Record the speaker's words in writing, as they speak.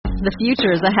The future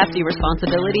is a hefty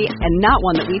responsibility and not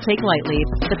one that we take lightly.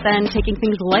 But then taking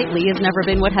things lightly has never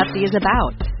been what Hefty is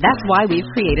about. That's why we've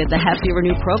created the Hefty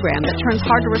Renew program that turns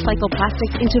hard-to-recycle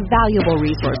plastics into valuable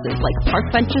resources like park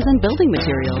benches and building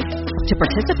materials. To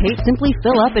participate, simply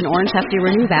fill up an orange Hefty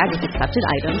Renew bag with accepted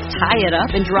items, tie it up,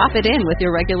 and drop it in with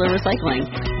your regular recycling.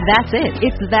 That's it.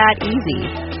 It's that easy.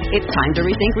 It's time to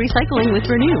rethink recycling with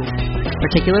Renew.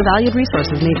 Particular valued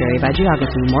resources may vary by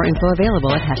geography. More info available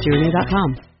at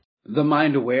heftyrenew.com. The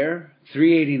Mind Aware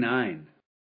 389.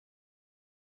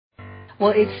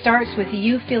 Well, it starts with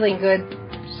you feeling good.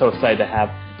 So excited to have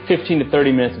 15 to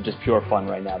 30 minutes of just pure fun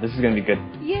right now. This is going to be good.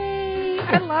 Yay!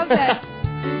 I love that.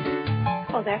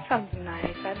 Oh, that sounds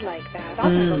nice. I'd like that.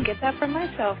 I'm going to go get that for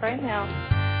myself right now.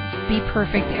 Be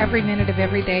perfect every minute of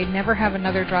every day. Never have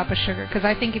another drop of sugar. Because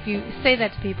I think if you say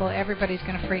that to people, everybody's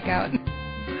going to freak out.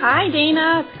 Hi,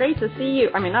 Dana. It's great to see you.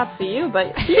 I mean, not see you,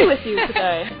 but be with you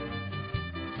today.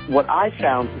 What I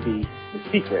found to be the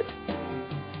secret.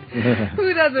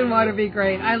 Who doesn't want to be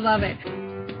great? I love it.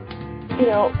 You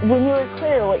know, when you are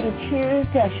clear, what you choose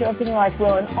to show up in your life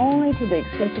will, and only to the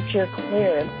extent that you're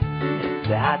clear.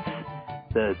 That's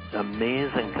the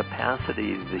amazing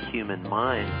capacity of the human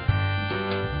mind.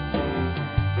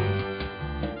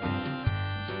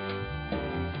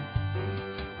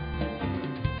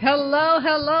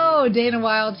 Hello, Dana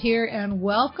Wilde here, and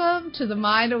welcome to the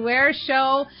Mind Aware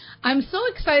Show. I'm so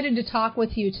excited to talk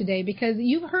with you today because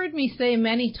you've heard me say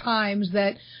many times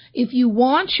that if you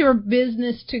want your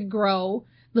business to grow,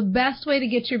 the best way to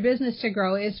get your business to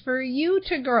grow is for you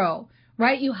to grow,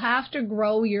 right? You have to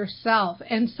grow yourself.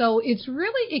 And so it's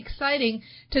really exciting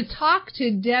to talk to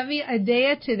Devi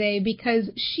Adaya today because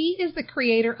she is the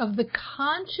creator of the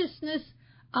Consciousness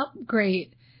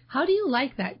Upgrade. How do you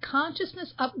like that?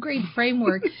 Consciousness Upgrade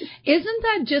Framework. Isn't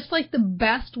that just like the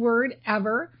best word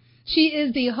ever? She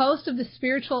is the host of the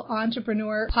Spiritual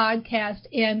Entrepreneur podcast,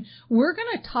 and we're going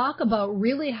to talk about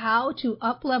really how to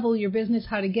up-level your business,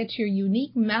 how to get your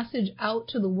unique message out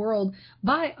to the world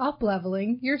by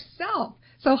up-leveling yourself.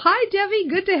 So hi, Devi.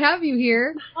 Good to have you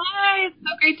here. Hi. It's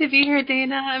so great to be here,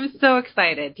 Dana. I'm so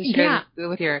excited to share this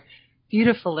with your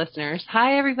beautiful listeners.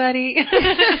 Hi, everybody.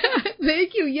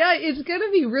 Thank you. Yeah, it's going to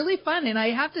be really fun. And I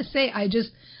have to say, I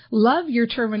just love your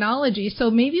terminology. So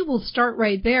maybe we'll start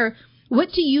right there. What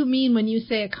do you mean when you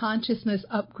say a consciousness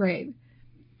upgrade?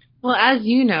 Well, as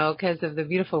you know, because of the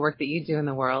beautiful work that you do in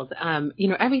the world,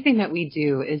 everything that we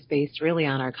do is based really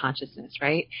on our consciousness,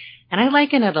 right? And I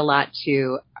liken it a lot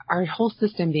to our whole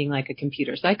system being like a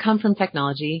computer. So I come from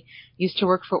technology, used to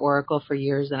work for Oracle for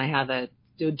years, and I have a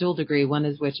dual degree, one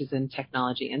is which is in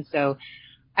technology. And so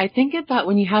I think about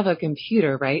when you have a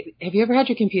computer, right? Have you ever had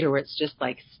your computer where it's just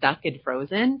like stuck and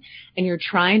frozen and you're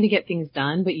trying to get things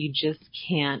done, but you just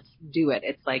can't do it?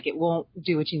 It's like it won't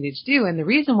do what you need to do. And the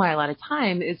reason why a lot of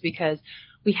time is because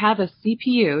we have a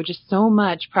CPU, just so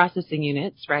much processing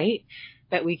units, right,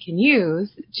 that we can use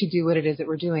to do what it is that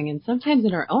we're doing. And sometimes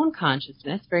in our own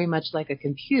consciousness, very much like a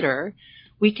computer,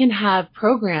 we can have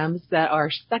programs that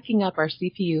are sucking up our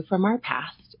CPU from our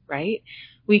past, right?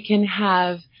 We can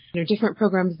have different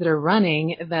programs that are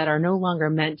running that are no longer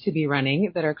meant to be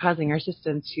running, that are causing our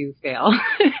system to fail.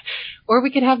 Or we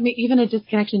could have even a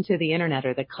disconnection to the internet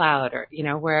or the cloud or,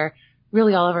 where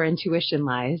really all of our intuition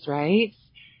lies, right?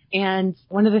 And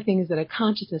one of the things that a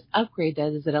consciousness upgrade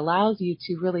does is it allows you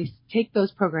to really take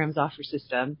those programs off your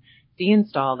system,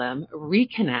 deinstall them,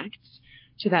 reconnect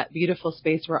to that beautiful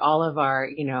space where all of our,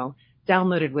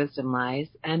 downloaded wisdom lies,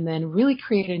 and then really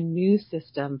create a new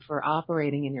system for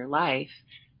operating in your life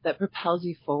that propels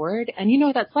you forward. And you know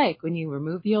what that's like when you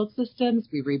remove the old systems,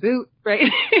 we reboot, right?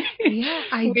 Yeah,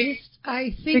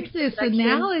 I think this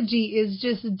analogy is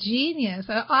just genius.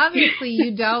 Obviously,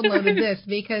 you downloaded this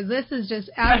because this is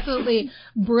just absolutely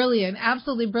brilliant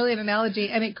analogy.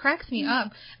 And it cracks me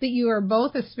up that you are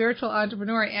both a spiritual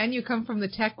entrepreneur and you come from the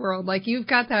tech world. Like you've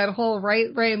got that whole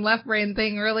right brain, left brain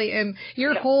thing really, and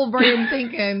your whole brain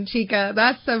thinking, Chica.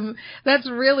 That's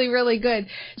really, really good.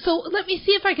 So let me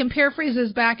see if I can paraphrase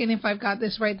this back. And if I've got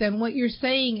this right, then what you're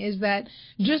saying is that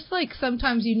just like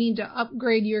sometimes you need to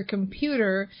upgrade your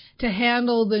computer to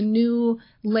handle the new,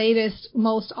 latest,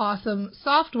 most awesome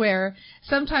software,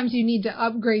 sometimes you need to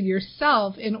upgrade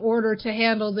yourself in order to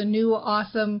handle the new,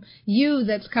 awesome you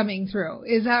that's coming through.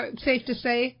 Is that safe to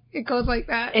say? It goes like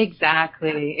that?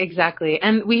 Exactly.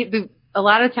 And a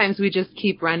lot of times we just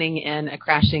keep running in a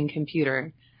crashing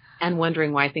computer and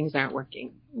wondering why things aren't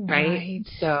working, right?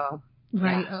 So...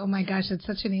 Right. Yeah. Oh, my gosh. It's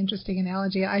such an interesting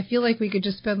analogy. I feel like we could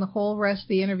just spend the whole rest of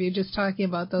the interview just talking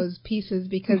about those pieces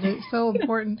because it's so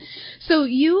important. So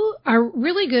you are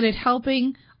really good at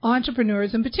helping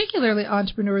entrepreneurs, and particularly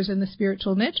entrepreneurs in the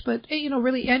spiritual niche, but,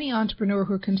 really any entrepreneur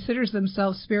who considers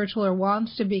themselves spiritual or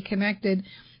wants to be connected,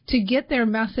 to get their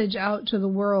message out to the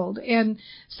world. And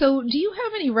so do you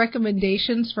have any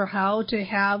recommendations for how to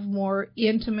have more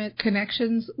intimate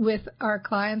connections with our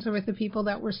clients or with the people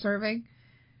that we're serving?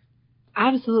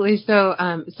 Absolutely. So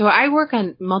I work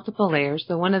on multiple layers.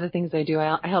 So one of the things I do,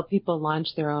 I help people launch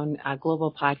their own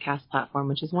global podcast platform,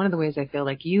 which is one of the ways I feel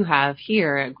like you have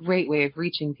here, a great way of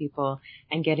reaching people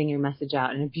and getting your message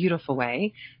out in a beautiful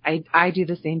way. I do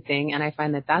the same thing, and I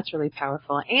find that that's really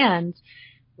powerful. And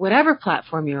whatever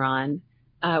platform you're on,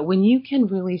 when you can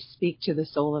really speak to the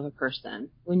soul of a person,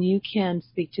 when you can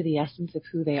speak to the essence of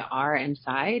who they are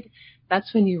inside,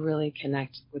 that's when you really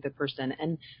connect with a person.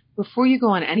 And before you go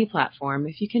on any platform,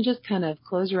 if you can just kind of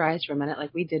close your eyes for a minute,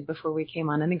 like we did before we came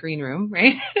on in the green room,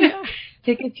 right?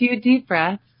 Take a few deep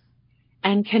breaths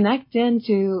and connect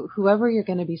into whoever you're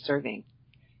going to be serving.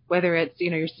 Whether it's,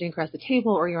 you're sitting across the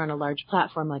table or you're on a large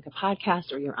platform like a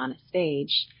podcast or you're on a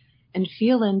stage, and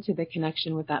feel into the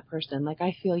connection with that person. Like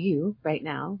I feel you right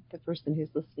now, the person who's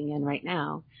listening in right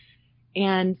now,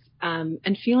 and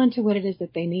feel into what it is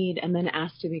that they need, and then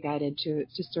ask to be guided to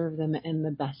serve them in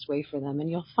the best way for them.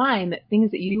 And you'll find that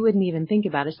things that you wouldn't even think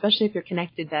about, especially if you're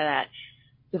connected to that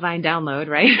divine download,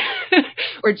 right?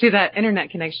 Or to that internet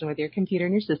connection with your computer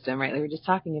and your system, right? Like we were just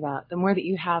talking about, the more that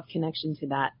you have connection to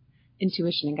that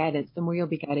intuition and guidance, the more you'll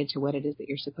be guided to what it is that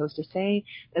you're supposed to say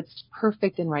that's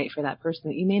perfect and right for that person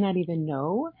that you may not even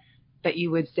know that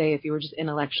you would say if you were just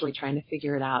intellectually trying to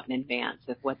figure it out in advance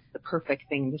of what's the perfect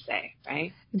thing to say,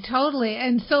 right? Totally.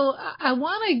 And so I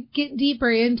want to get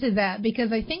deeper into that,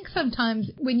 because I think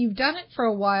sometimes when you've done it for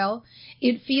a while,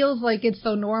 it feels like it's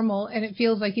so normal, and it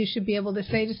feels like you should be able to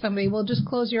say to somebody, well, just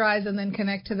close your eyes and then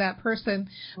connect to that person.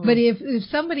 But if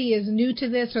somebody is new to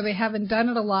this or they haven't done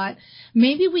it a lot,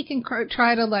 maybe we can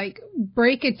try to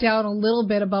break it down a little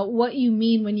bit about what you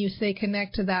mean when you say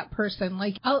connect to that person.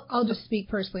 Like I'll just speak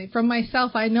personally. From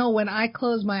myself, I know when I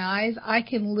close my eyes, I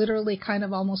can literally kind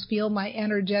of almost feel my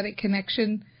energetic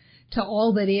connection to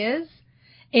all that is.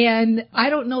 And I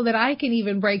don't know that I can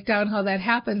even break down how that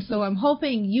happens, so I'm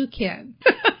hoping you can.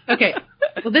 Okay.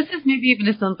 Well, this is maybe even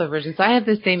a simpler version. So I have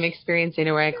the same experience,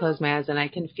 where I close my eyes and I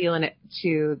can feel in it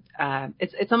to,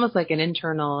 it's almost like an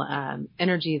internal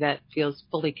energy that feels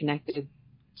fully connected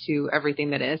to everything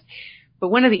that is. But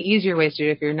one of the easier ways to do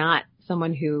it, if you're not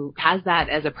someone who has that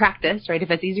as a practice, right? If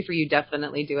it's easy for you,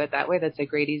 definitely do it that way. That's a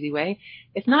great, easy way.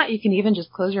 If not, you can even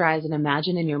just close your eyes and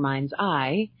imagine in your mind's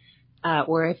eye,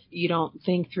 or if you don't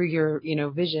think through your,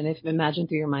 vision, if imagine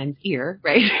through your mind's ear,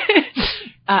 right?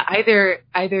 Either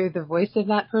the voice of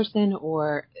that person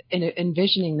or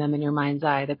envisioning them in your mind's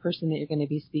eye, the person that you're going to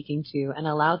be speaking to, and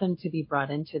allow them to be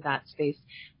brought into that space.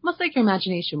 Almost like your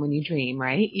imagination when you dream,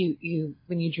 right?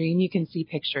 When you dream, you can see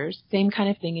pictures, same kind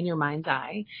of thing in your mind's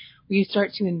eye, where you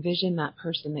start to envision that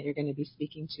person that you're going to be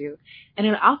speaking to. And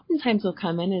it oftentimes will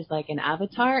come in as like an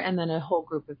avatar, and then a whole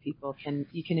group of people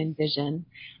you can envision,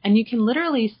 and you can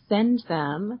literally send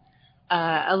them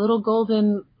a little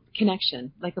golden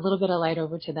connection, like a little bit of light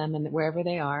over to them and wherever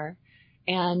they are,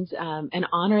 and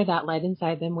honor that light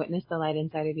inside them, witness the light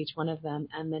inside of each one of them,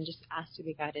 and then just ask to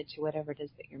be guided to whatever it is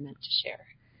that you're meant to share.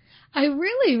 I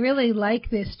really, really like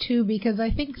this too, because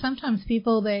I think sometimes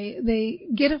people, they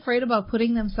get afraid about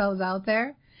putting themselves out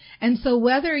there. And so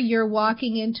whether you're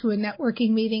walking into a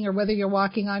networking meeting, or whether you're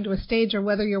walking onto a stage, or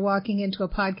whether you're walking into a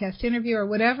podcast interview, or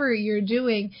whatever you're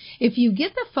doing, if you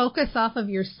get the focus off of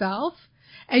yourself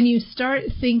and you start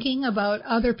thinking about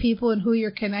other people and who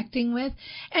you're connecting with,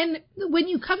 and when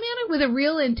you come in it with a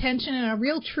real intention and a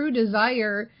real true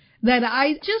desire that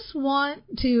I just want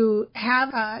to have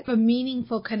a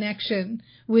meaningful connection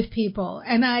with people,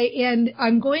 and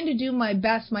I'm going to do my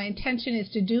best. My intention is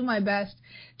to do my best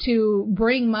to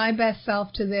bring my best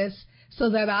self to this, so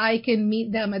that I can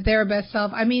meet them at their best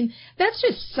self. I mean, that's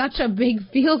just such a big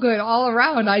feel good all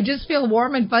around. I just feel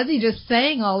warm and fuzzy just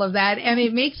saying all of that. And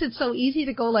it makes it so easy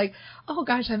to go like, oh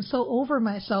gosh, I'm so over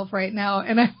myself right now.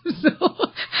 And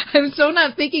I'm so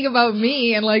not thinking about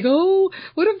me and like, oh,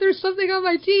 what if there's something on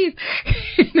my teeth?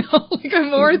 Like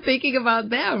I'm more thinking about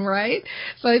them, right?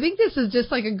 So I think this is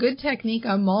just like a good technique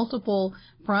on multiple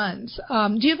fronts.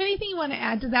 Do you have anything you want to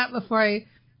add to that before I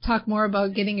talk more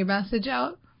about getting your message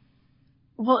out?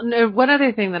 Well, no, one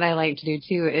other thing that I like to do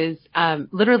too is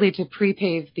literally to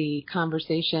pre-pave the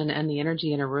conversation and the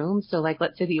energy in a room. So like,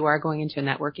 let's say that you are going into a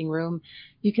networking room,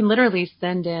 you can literally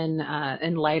send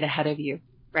in light ahead of you,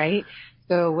 right?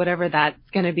 So whatever that's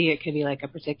going to be, it could be like a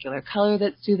particular color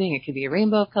that's soothing. It could be a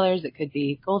rainbow of colors. It could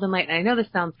be golden light. And I know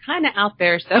this sounds kind of out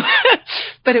there, so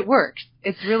but it works.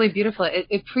 It's really beautiful.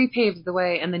 It pre-paves the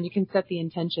way, and then you can set the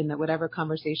intention that whatever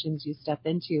conversations you step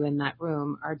into in that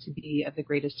room are to be of the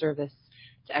greatest service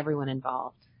to everyone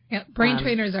involved. Yeah, brain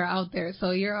trainers are out there,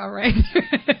 so you're all right.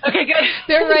 Okay, good.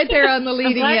 They're right there on the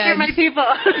leading edge. You're my people.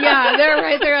 Yeah, they're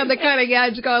right there on the cutting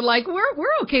edge, going like, we're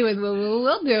okay with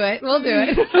we'll do it. We'll do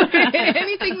it.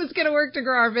 Anything that's going to work to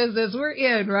grow our business, we're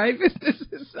in, right?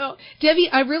 So, Debbie,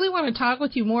 I really want to talk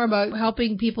with you more about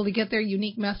helping people to get their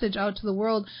unique message out to the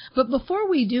world. But before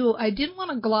we do, I didn't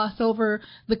want to gloss over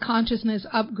the consciousness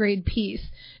upgrade piece.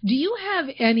 Do you have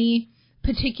any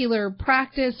particular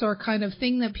practice or kind of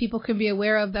thing that people can be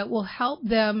aware of that will help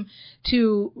them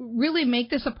to really make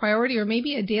this a priority, or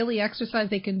maybe a daily exercise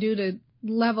they can do to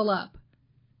level up?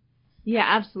 Yeah,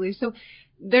 absolutely. So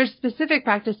there's specific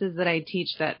practices that I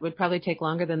teach that would probably take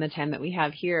longer than the time that we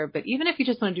have here. But even if you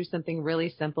just want to do something really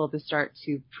simple to start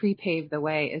to pre-pave the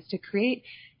way, is to create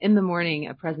in the morning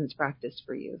a presence practice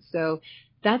for you. So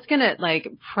that's going to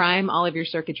like prime all of your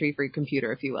circuitry for your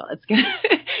computer, if you will. It's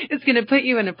going to put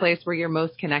you in a place where you're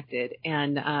most connected.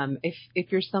 And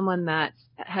if you're someone that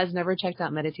has never checked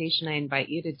out meditation, I invite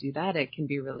you to do that. It can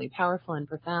be really powerful and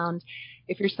profound.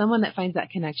 If you're someone that finds that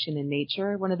connection in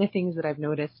nature, one of the things that I've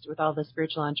noticed with all the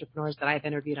spiritual entrepreneurs that I've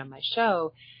interviewed on my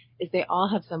show is they all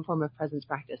have some form of presence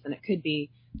practice. And it could be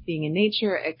being in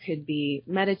nature, it could be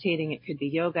meditating, it could be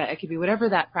yoga, it could be whatever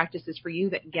that practice is for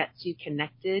you that gets you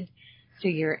connected to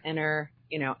your inner,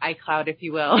 iCloud, if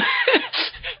you will,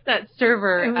 that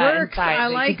server inside. I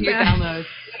like that. Downloads.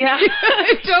 Yeah,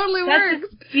 it totally works.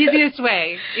 That's the easiest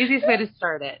way to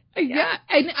start it. Yeah,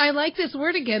 and I like this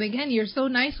word again. Again, you're so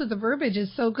nice with the verbiage.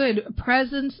 It's so good.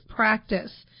 Presence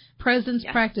practice. Presence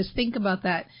practice. Think about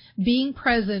that. Being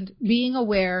present, being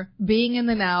aware, being in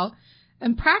the now,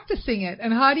 and practicing it.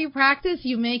 And how do you practice?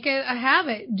 You make it a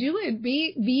habit. Do it.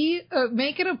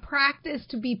 Make it a practice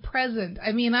to be present.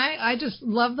 I mean, I just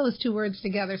love those two words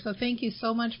together. So thank you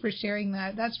so much for sharing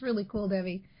that. That's really cool,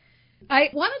 Debbie.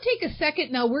 I want to take a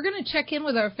second now. We're going to check in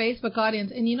with our Facebook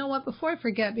audience. And you know what? Before I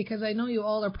forget, because I know you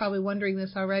all are probably wondering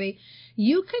this already,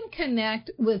 you can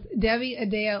connect with Debbie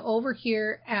Adea over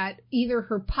here at either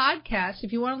her podcast.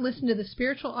 If you want to listen to the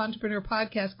Spiritual Entrepreneur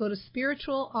podcast, go to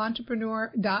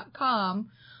spiritualentrepreneur.com,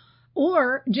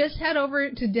 or just head over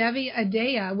to Debbie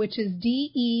Adea, which is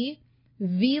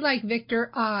D-E-V like Victor,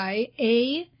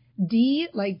 I-A-D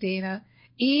like Dana,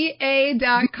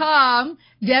 EA.com,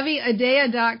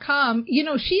 DebbieAdea.com.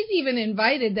 She's even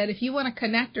invited that if you want to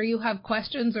connect or you have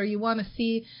questions or you want to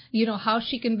see, how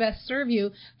she can best serve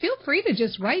you, feel free to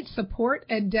just write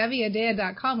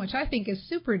support@DebbieAdea.com, which I think is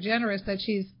super generous that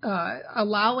she's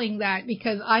allowing that,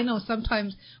 because I know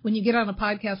sometimes when you get on a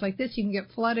podcast like this, you can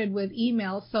get flooded with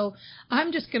emails. So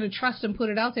I'm just going to trust and put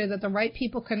it out there that the right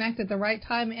people connect at the right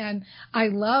time. And I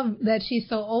love that she's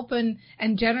so open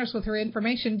and generous with her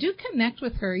information. Do connect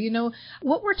with her.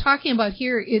 What we're talking about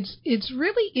here, it's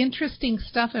really interesting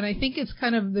stuff, and I think it's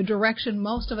kind of the direction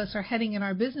most of us are heading in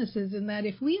our businesses, in that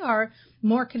if we are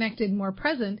more connected, more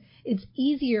present, it's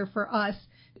easier for us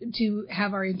to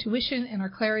have our intuition and our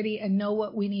clarity and know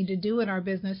what we need to do in our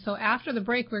business. So after the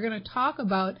break, we're going to talk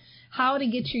about how to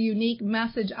get your unique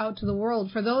message out to the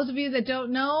world. For those of you that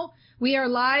don't know, we are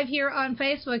live here on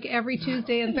Facebook every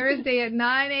Tuesday and Thursday at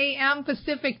 9 a.m.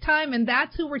 Pacific time, and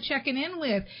that's who we're checking in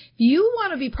with. If you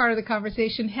want to be part of the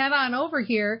conversation, head on over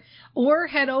here or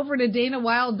head over to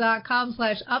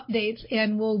DanaWild.com/updates,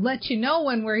 and we'll let you know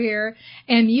when we're here,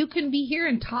 and you can be here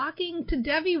and talking to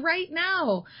Debbie right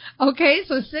now. Okay,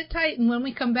 so sit tight, and when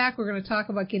we come back, we're going to talk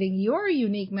about getting your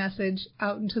unique message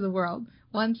out into the world.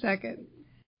 1 second.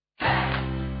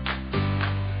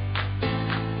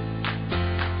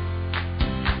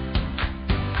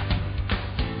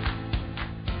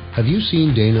 Have you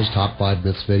seen Dana's Top 5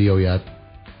 Myths video yet?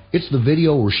 It's the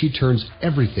video where she turns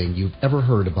everything you've ever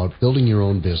heard about building your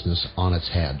own business on its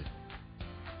head.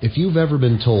 If you've ever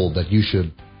been told that you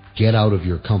should get out of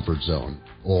your comfort zone,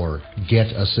 or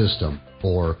get a system,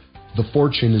 or the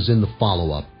fortune is in the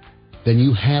follow-up, then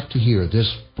you have to hear this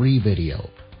free video.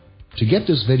 To get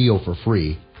this video for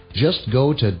free, just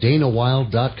go to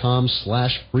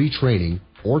DanaWild.com/free training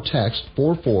or text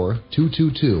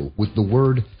 44222 with the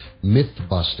word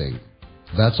myth-busting.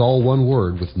 That's all one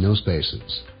word with no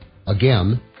spaces.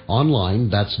 Again, online,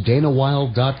 that's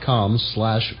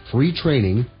DanaWild.com/free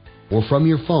training, or from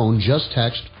your phone, just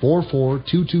text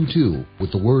 44222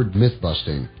 with the word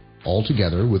myth-busting, all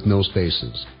together with no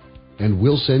spaces. And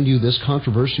we'll send you this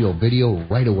controversial video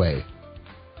right away.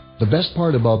 The best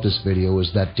part about this video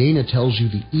is that Dana tells you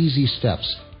the easy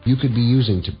steps you could be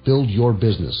using to build your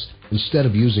business instead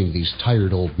of using these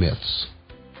tired old myths.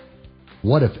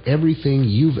 What if everything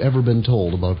you've ever been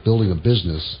told about building a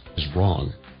business is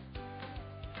wrong?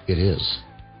 It is.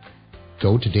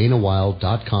 Go to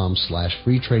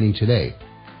danawilde.com/free training today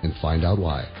and find out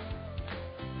why.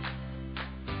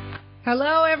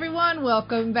 Hello, everyone.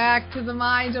 Welcome back to The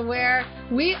Mind Aware.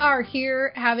 We are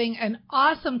here having an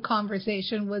awesome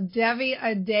conversation with Devi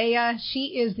Adaya.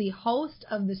 She is the host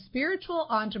of the Spiritual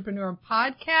Entrepreneur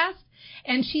Podcast,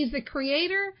 and she's the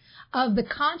creator of the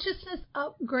Consciousness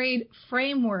Upgrade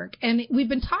Framework. And we've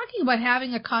been talking about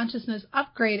having a consciousness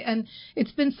upgrade, and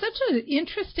it's been such an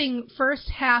interesting first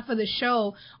half of the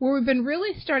show where we've been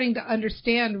really starting to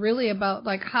understand really about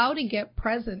like how to get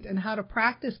present and how to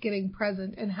practice getting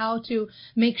present and how to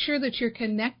make sure that you're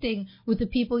connecting with the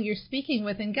people you're speaking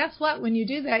with. And guess what? When you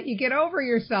do that, you get over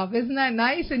yourself. Isn't that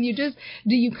nice? And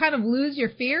you kind of lose your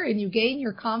fear and you gain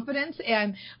your confidence.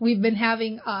 And we've been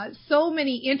having so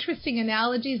many interesting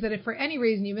analogies that if for any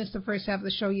reason you missed the first half of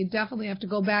the show, you definitely have to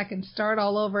go back and start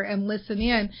all over and listen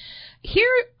in. Here,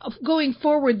 going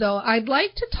forward, though, I'd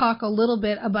like to talk a little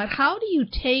bit about how do you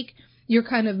take your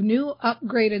kind of new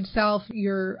upgraded self,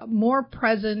 your more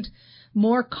present,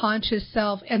 more conscious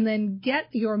self, and then get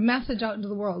your message out into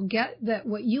the world. Get that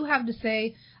what you have to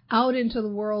say out into the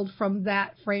world from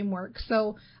that framework.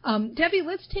 So, Debbie,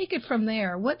 let's take it from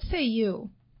there. What say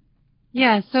you?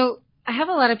 Yeah, so I have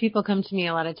a lot of people come to me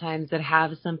a lot of times that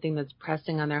have something that's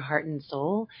pressing on their heart and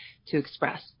soul to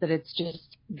express, that it's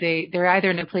just they're either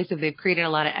in a place of they've created a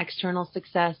lot of external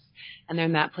success and they're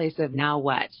in that place of now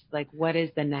what? Like, what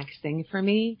is the next thing for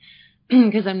me?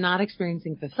 Because I'm not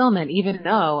experiencing fulfillment, even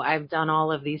though I've done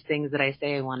all of these things that I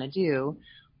say I want to do.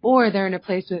 Or they're in a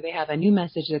place where they have a new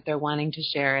message that they're wanting to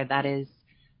share that is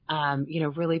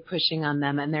really pushing on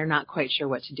them and they're not quite sure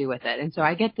what to do with it. And so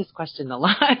I get this question a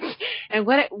lot. And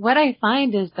what I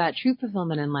find is that true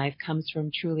fulfillment in life comes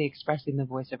from truly expressing the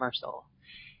voice of our soul.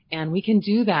 And we can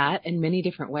do that in many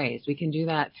different ways. We can do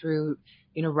that through,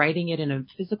 writing it in a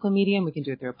physical medium. We can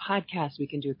do it through a podcast. We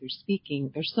can do it through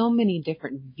speaking. There's so many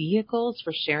different vehicles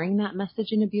for sharing that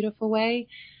message in a beautiful way.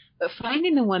 But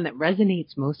finding the one that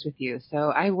resonates most with you. So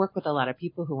I work with a lot of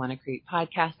people who want to create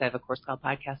podcasts. I have a course called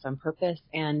Podcast on Purpose.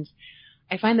 And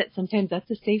I find that sometimes that's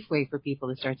a safe way for people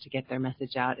to start to get their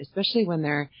message out, especially when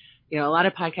they're, a lot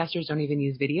of podcasters don't even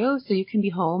use video. So you can be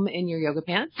home in your yoga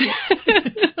pants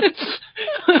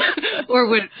or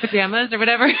with pajamas or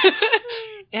whatever.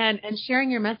 And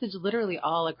sharing your message literally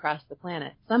all across the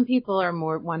planet. Some people are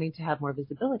more wanting to have more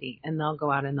visibility, and they'll go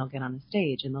out and they'll get on a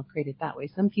stage and they'll create it that way.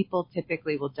 Some people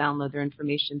typically will download their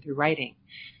information through writing.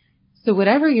 So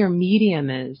whatever your medium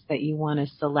is that you want to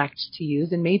select to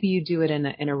use, and maybe you do it in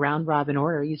a round robin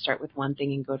order, you start with one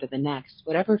thing and go to the next.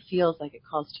 Whatever feels like it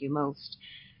calls to you most,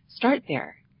 start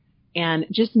there. And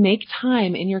just make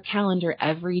time in your calendar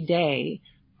every day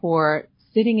for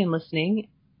sitting and listening.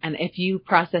 And if you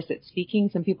process it speaking,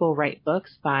 some people write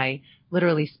books by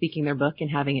literally speaking their book and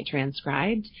having it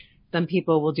transcribed. Some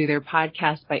people will do their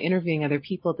podcast by interviewing other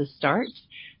people to start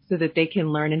so that they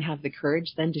can learn and have the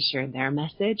courage then to share their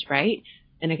message, right?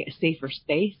 In a safer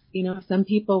space. Some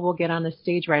people will get on the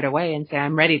stage right away and say,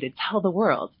 I'm ready to tell the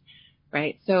world,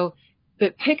 right? So,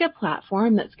 but pick a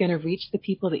platform that's going to reach the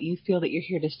people that you feel that you're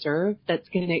here to serve, that's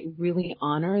going to really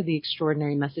honor the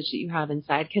extraordinary message that you have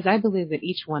inside. Because I believe that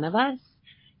each one of us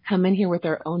come in here with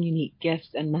our own unique gifts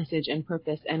and message and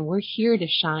purpose, and we're here to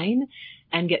shine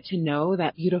and get to know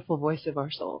that beautiful voice of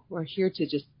our soul. We're here to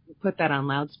just put that on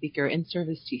loudspeaker in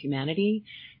service to humanity.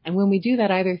 And when we do that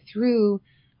either through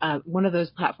one of those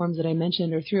platforms that I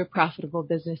mentioned or through a profitable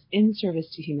business in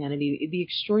service to humanity, the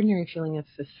extraordinary feeling of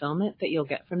fulfillment that you'll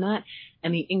get from that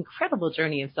and the incredible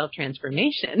journey of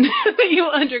self-transformation that you'll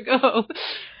undergo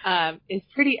is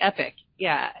pretty epic.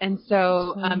 Yeah. And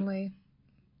so totally.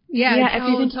 Yeah,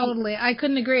 totally. I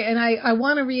couldn't agree. And I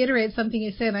want to reiterate something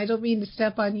you said, and I don't mean to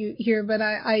step on you here, but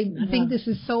I think this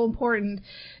is so important.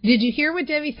 Did you hear what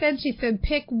Debbie said? She said,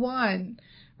 pick one,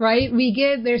 right?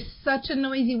 There's such a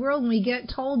noisy world, and we get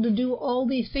told to do all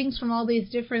these things from all these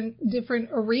different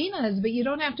arenas, but you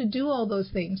don't have to do all those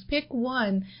things. Pick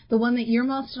one, the one that you're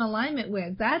most in alignment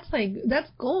with. That's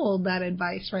gold, that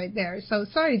advice right there. So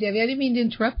sorry, Debbie, I didn't mean to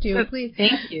interrupt you. Please.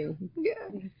 Thank you.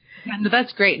 Yeah. No,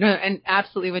 that's great. No, and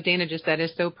absolutely what Dana just said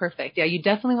is so perfect. Yeah, you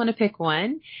definitely want to pick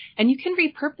one, and you can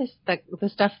repurpose the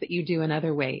stuff that you do in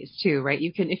other ways too, right?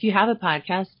 You can, if you have a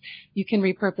podcast, you can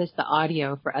repurpose the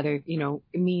audio for other,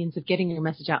 means of getting your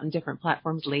message out in different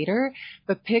platforms later,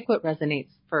 but pick what resonates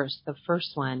first, the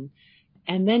first one.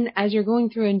 And then as you're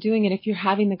going through and doing it, if you're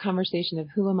having the conversation of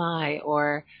who am I,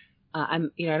 or I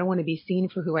don't want to be seen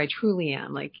for who I truly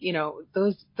am. Like,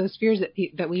 those fears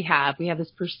that we have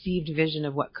this perceived vision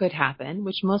of what could happen,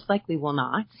 which most likely will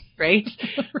not, right?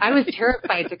 I was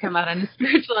terrified to come out on a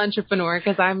spiritual entrepreneur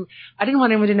because I didn't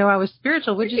want anyone to know I was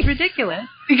spiritual, which is ridiculous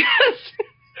because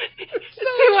it's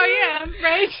who I am,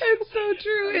 right? It's so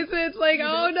true. It's like,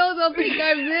 oh no, they'll think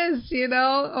I'm this,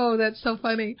 Oh, that's so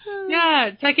funny. Yeah,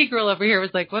 Techie Girl over here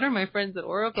was like, what are my friends at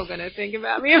Oracle going to think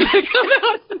about me if I come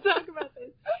out and talk about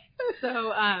this?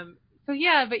 So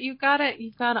yeah, but you've got to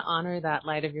honor that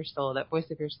light of your soul, that voice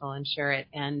of your soul, and share it.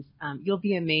 And you'll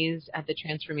be amazed at the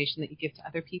transformation that you give to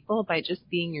other people by just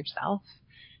being yourself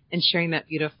and sharing that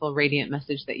beautiful, radiant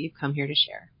message that you've come here to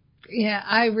share. Yeah,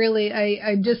 I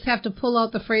just have to pull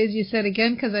out the phrase you said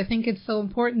again because I think it's so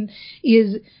important,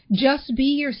 is just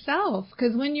be yourself.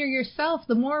 Because when you're yourself,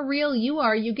 the more real you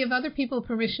are, you give other people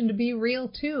permission to be real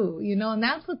too, and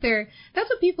that's what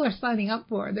people are signing up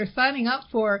for. They're signing up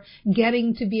for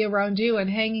getting to be around you and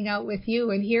hanging out with you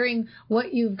and hearing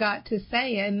what you've got to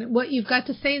say, and what you've got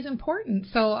to say is important.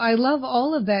 So I love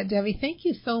all of that, Debbie. Thank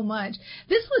you so much.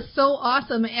 This was so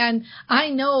awesome, and I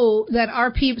know that our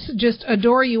peeps just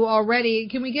adore you already.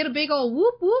 Can we get a big old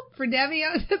whoop whoop for Debbie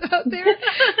out there?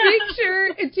 Make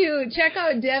sure to check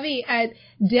out Debbie at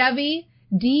Debbie,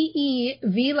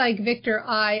 D-E-V like Victor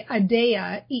I,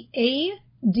 Adea,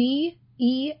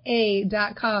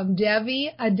 ADEA.com,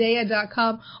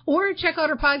 DebbieAdea.com, or check out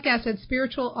her podcast at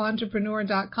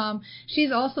spiritualentrepreneur.com.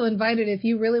 She's also invited, if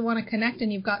you really want to connect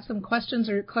and you've got some questions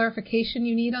or clarification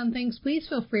you need on things, please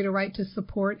feel free to write to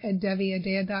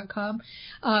support@DebbieAdea.com,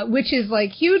 which is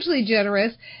like hugely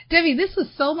generous. Debbie, this was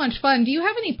so much fun. Do you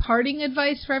have any parting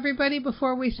advice for everybody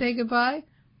before we say goodbye?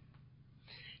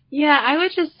 Yeah, I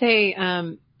would just say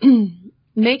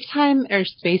make time or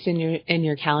space in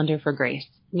your calendar for grace.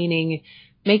 Meaning,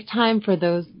 make time for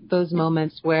those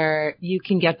moments where you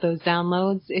can get those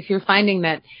downloads. If you're finding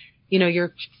that,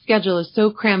 your schedule is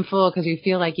so crammed full because you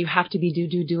feel like you have to be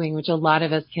doing, which a lot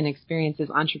of us can experience as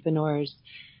entrepreneurs,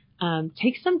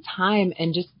 take some time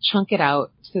and just chunk it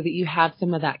out so that you have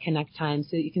some of that connect time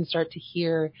so that you can start to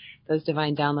hear those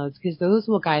divine downloads, because those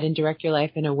will guide and direct your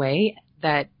life in a way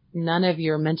that none of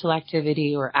your mental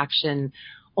activity or action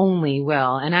only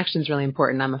will. And action is really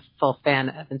important. I'm a full fan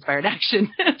of inspired action.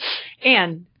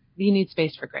 And you need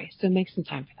space for grace. So make some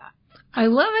time for that. I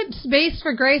love it. Space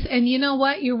for grace. And you know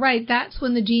what? You're right. That's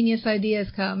when the genius ideas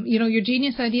come. Your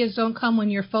genius ideas don't come when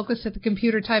you're focused at the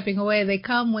computer typing away. They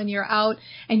come when you're out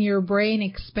and your brain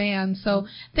expands. So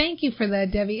thank you for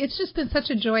that, Debbie. It's just been such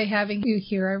a joy having you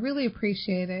here. I really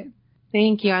appreciate it.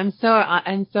 Thank you. I'm so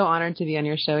honored to be on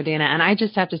your show, Dana. And I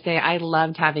just have to say, I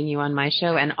loved having you on my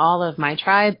show, and all of my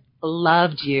tribe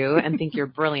loved you and think you're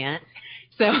brilliant.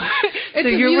 So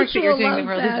your work that you're doing in the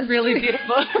world is really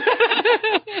beautiful.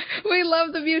 We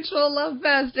love the Mutual Love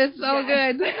Fest. It's so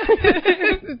good.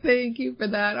 Thank you for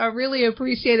that. I really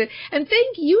appreciate it. And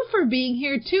thank you for being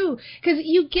here, too, because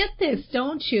you get this,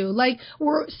 don't you? Like,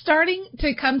 we're starting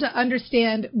to come to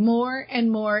understand more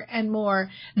and more and more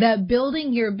that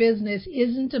building your business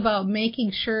isn't about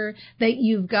making sure that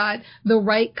you've got the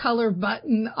right color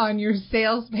button on your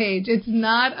sales page. It's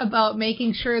not about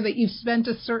making sure that you've spent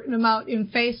a certain amount in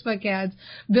Facebook ads.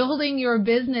 Building your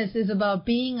business is about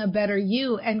being a better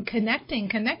you and connecting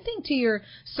to your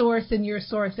source and your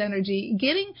source energy,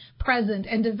 getting present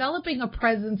and developing a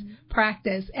presence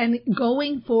practice and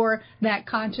going for that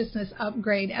consciousness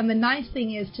upgrade. And the nice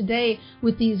thing is today,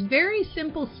 with these very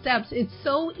simple steps, it's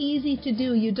so easy to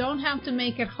do. You don't have to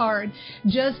make it hard.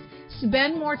 Just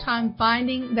spend more time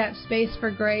finding that space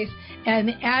for grace.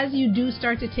 And as you do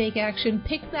start to take action,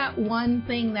 pick that one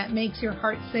thing that makes your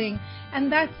heart sing.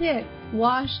 And that's it.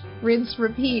 Wash, rinse,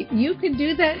 repeat. You can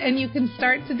do that, and you can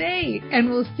start today. And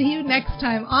we'll see you next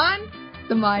time on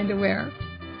The Mind Aware.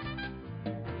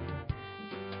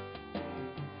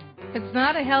 It's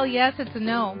not a hell yes, it's a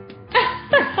no.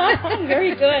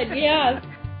 Very good, yes.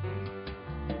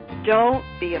 Don't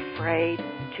be afraid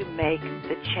to make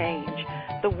the change.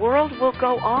 The world will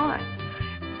go on.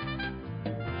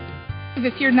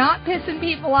 If you're not pissing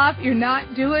people off, you're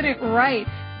not doing it right.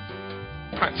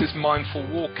 Practice mindful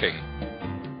walking.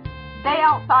 Stay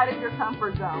outside of your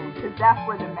comfort zone, because that's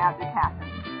where the magic happens.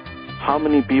 How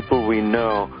many people we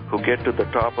know who get to the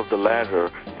top of the ladder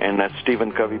and, as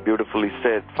Stephen Covey beautifully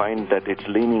said, find that it's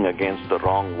leaning against the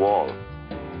wrong wall?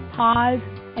 Pause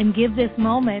and give this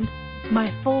moment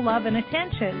my full love and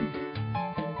attention.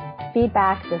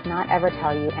 Feedback does not ever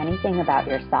tell you anything about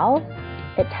yourself.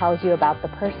 It tells you about the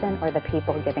person or the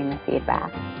people giving the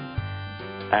feedback.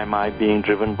 Am I being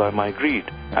driven by my greed?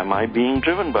 Am I being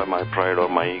driven by my pride or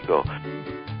my ego?